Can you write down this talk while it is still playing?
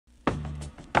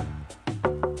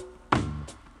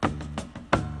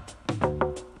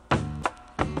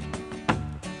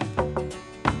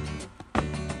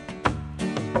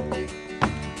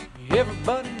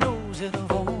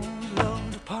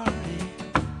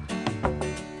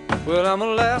Well, I'm the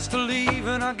last to leave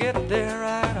and I get there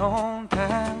right on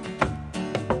time.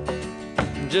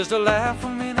 Just a laugh a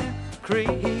minute,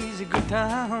 crazy good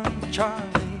time,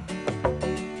 Charlie.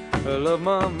 I love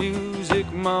my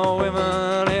music, my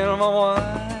women, and my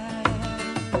wine.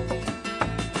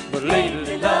 But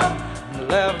lately, love,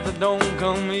 laughter don't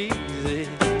come easy.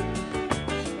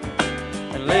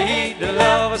 And lately,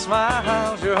 love, a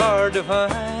smile's you're hard to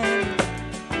find.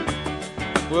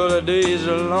 Well, the days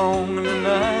are long and the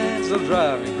nights will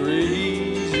drive you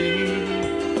crazy.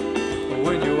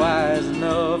 When you're wise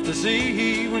enough to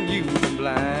see when you've been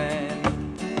blind.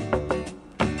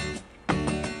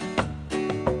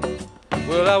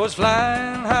 Well, I was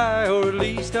flying high, or at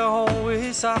least I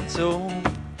always thought so.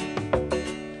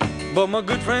 But my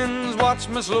good friends watched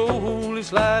me slowly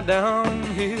slide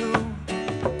downhill.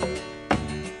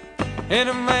 And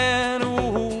a man who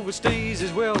overstays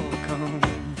is welcome.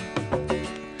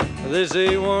 They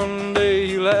say one day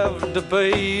you'll have to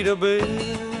pay the bill.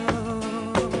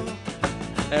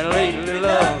 And lately,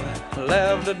 love,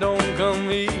 laughter don't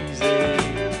come easy.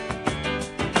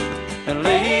 And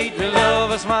lately,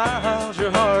 love, a smile's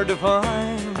you're hard to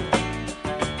find.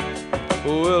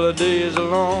 Well, the days are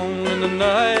long and the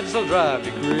nights will drive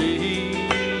you crazy.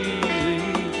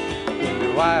 When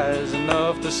you're wise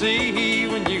enough to see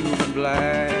when you've been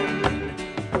blind.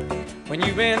 When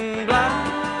you've been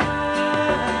blind,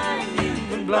 you've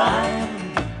been blind.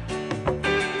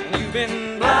 You've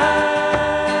been blind.